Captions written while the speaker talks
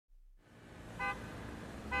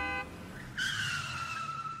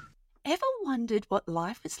Ever wondered what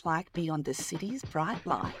life is like beyond the city's bright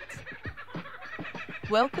lights?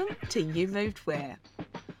 Welcome to You Moved Where.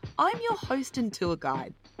 I'm your host and tour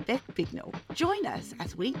guide, Beth Bignell. Join us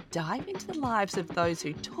as we dive into the lives of those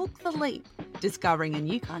who took the leap, discovering a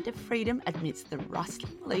new kind of freedom amidst the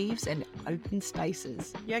rustling leaves and open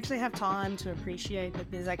spaces. You actually have time to appreciate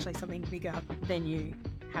that there's actually something bigger than you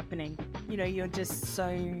happening. You know, you're just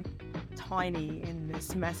so tiny in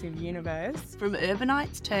this massive universe. From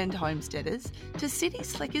urbanites turned homesteaders to city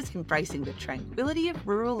slickers embracing the tranquility of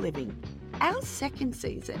rural living, our second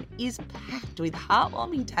season is packed with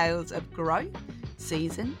heartwarming tales of growth,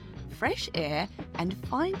 season, fresh air, and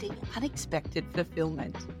finding unexpected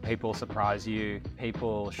fulfillment. People surprise you,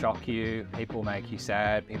 people shock you, people make you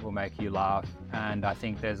sad, people make you laugh, and I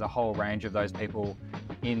think there's a whole range of those people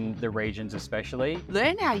in the regions especially.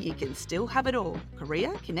 Learn how you can still have it all: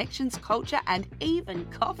 career, connections, culture, and even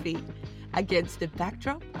coffee against the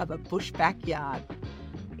backdrop of a bush backyard.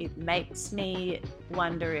 It makes me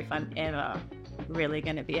wonder if I'm ever really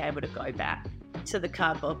going to be able to go back to the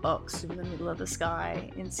cardboard box in the middle of the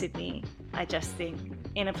sky in Sydney. I just think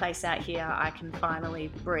in a place out here I can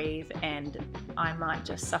finally breathe, and I might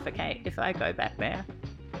just suffocate if I go back there.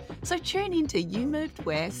 So tune into You Moved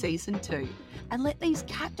Where Season 2 and let these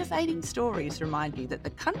captivating stories remind you that the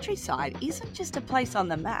countryside isn't just a place on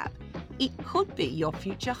the map, it could be your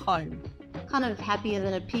future home. Kind of happier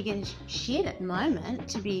than a pig in shit at the moment,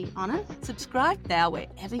 to be honest. Subscribe now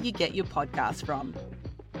wherever you get your podcasts from.